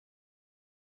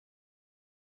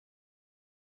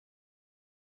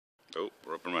Oh,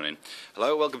 we're up and running.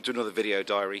 Hello, welcome to another video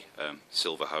diary.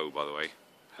 Silver Ho, by the way.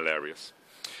 Hilarious.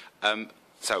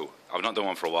 So, I've not done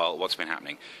one for a while. What's been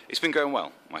happening? It's been going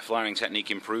well. My flying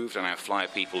technique improved, and I flyer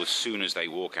people as soon as they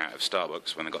walk out of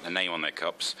Starbucks when they've got their name on their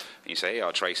cups. And you say,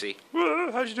 "Hey, Tracy."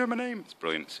 How'd you know my name? It's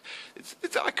brilliant.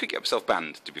 I could get myself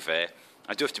banned, to be fair.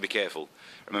 I do have to be careful.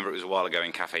 I remember it was a while ago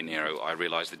in Cafe Nero, I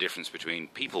realised the difference between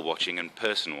people watching and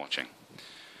person watching.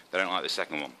 They don't like the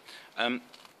second one.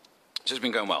 So it's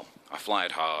been going well. I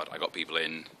flyed hard, I got people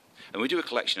in, and we do a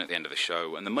collection at the end of the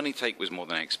show, and the money take was more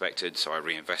than I expected, so I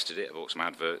reinvested it. I bought some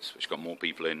adverts, which got more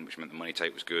people in, which meant the money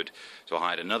take was good. So I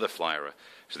hired another flyer,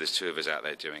 so there's 2 of us out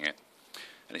there doing it.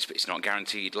 And it's not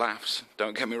guaranteed laughs,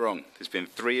 don't get me wrong. There's been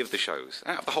 3 of the shows,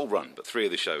 out of the whole run, but 3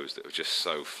 of the shows that were just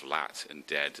so flat and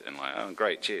dead, and like, oh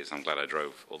great, cheers, I'm glad I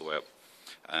drove all the way up.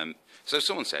 So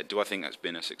someone said, do I think that's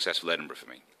been a successful Edinburgh for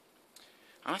me?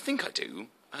 And I think I do.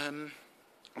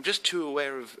 I'm just too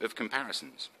aware of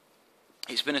comparisons.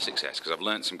 It's been a success because I've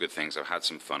learned some good things, I've had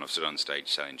some fun, I've stood on stage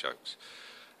selling jokes.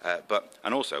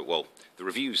 And also, well, the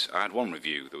reviews, I had one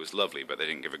review that was lovely, but they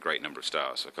didn't give a great number of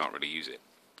stars, so I can't really use it.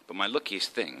 But my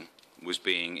luckiest thing was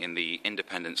being in the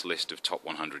Independent's list of top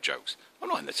 100 jokes. I'm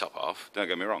not in the top half, don't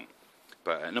get me wrong,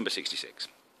 but number 66.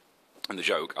 And the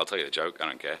joke, I'll tell you the joke, I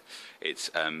don't care. It's,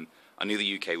 I knew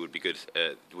the UK would be good,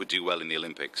 would do well in the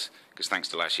Olympics, because thanks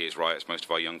to last year's riots, most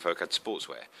of our young folk had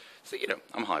sportswear. So, you know,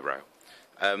 I'm highbrow.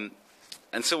 And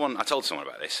I told someone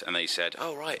about this, and they said,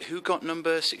 oh, right, who got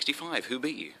number 65? Who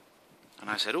beat you? And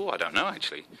I said, oh, I don't know,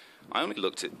 actually. I only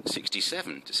looked at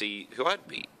 67 to see who I'd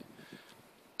beat.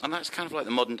 And that's kind of like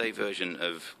the modern-day version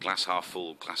of glass half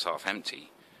full, glass half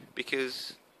empty,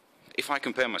 because if I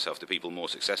compare myself to people more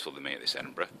successful than me at this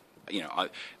Edinburgh, you know,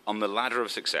 on the ladder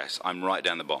of success, I'm right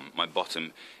down the bottom. My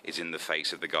bottom is in the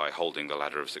face of the guy holding the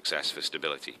ladder of success for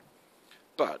stability.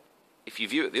 But if you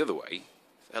view it the other way,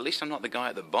 at least I'm not the guy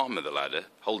at the bottom of the ladder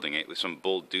holding it with some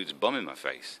bald dude's bum in my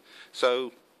face.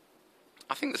 So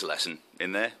I think there's a lesson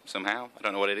in there somehow. I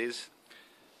don't know what it is,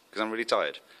 because I'm really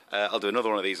tired. I'll do another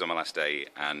one of these on my last day,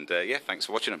 and yeah, thanks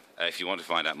for watching them. If you want to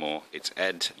find out more, it's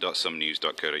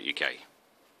ed.somenews.co.uk.